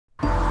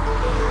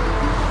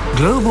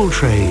Global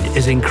trade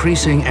is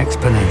increasing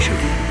exponentially.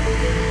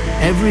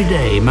 Every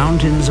day,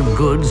 mountains of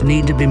goods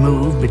need to be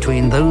moved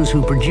between those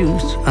who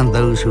produce and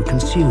those who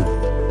consume,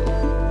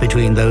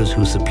 between those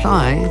who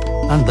supply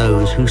and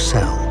those who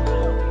sell,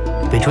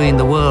 between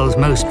the world's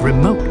most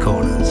remote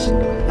corners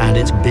and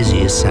its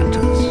busiest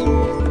centers.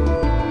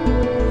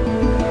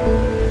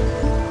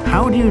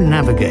 How do you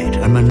navigate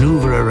and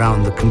maneuver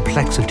around the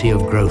complexity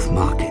of growth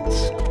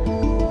markets?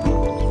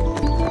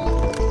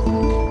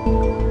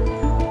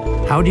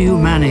 How do you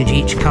manage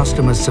each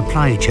customer's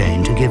supply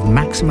chain to give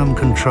maximum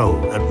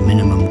control at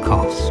minimum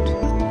cost?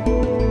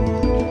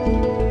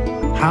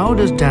 How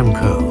does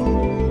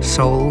Damco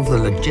solve the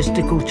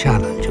logistical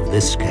challenge of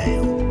this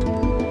scale?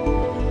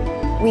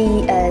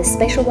 We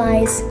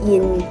specialize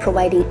in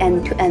providing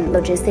end-to-end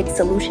logistics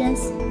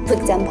solutions. For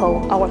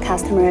example, our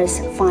customers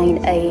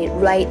find a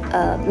right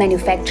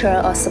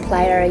manufacturer or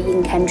supplier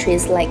in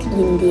countries like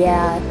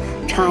India,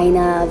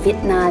 China,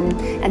 Vietnam,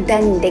 and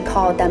then they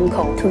call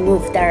Damco to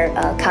move their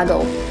cargo.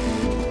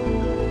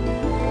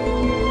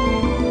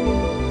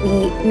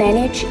 We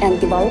manage and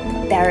develop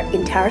their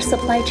entire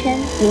supply chain,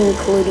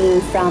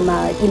 including from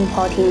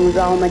importing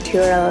raw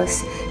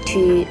materials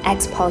to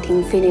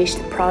exporting finished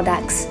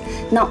products,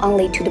 not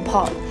only to the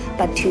port,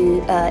 but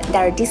to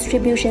their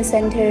distribution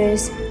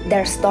centers,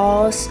 their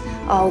stores,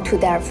 or to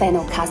their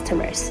final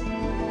customers.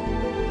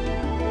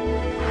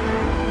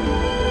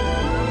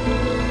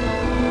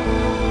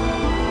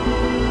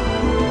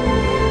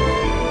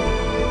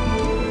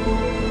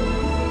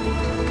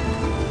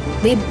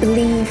 We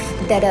believe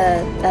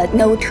that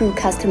no two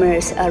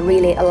customers are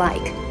really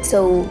alike,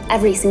 so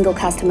every single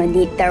customer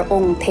needs their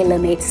own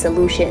tailor-made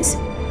solutions.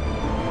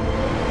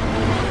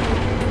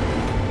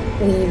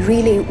 We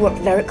really work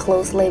very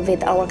closely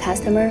with our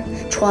customer,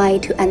 try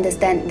to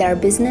understand their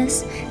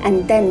business,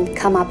 and then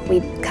come up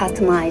with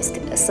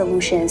customized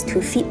solutions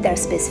to fit their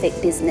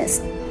specific business.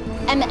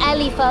 I'm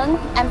Ali Feng.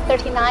 I'm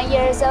 39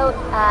 years old.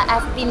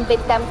 I've been with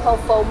Damco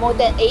for more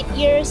than 8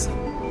 years.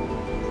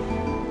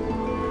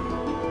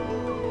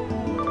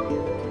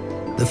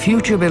 The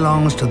future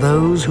belongs to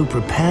those who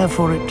prepare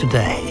for it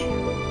today.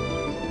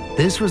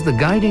 This was the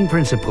guiding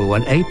principle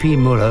when A.P.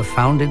 Muller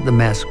founded the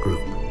Mess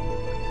Group.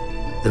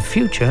 The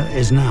future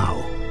is now,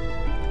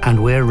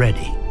 and we're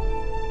ready.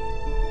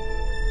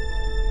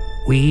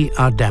 We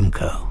are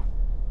Damco.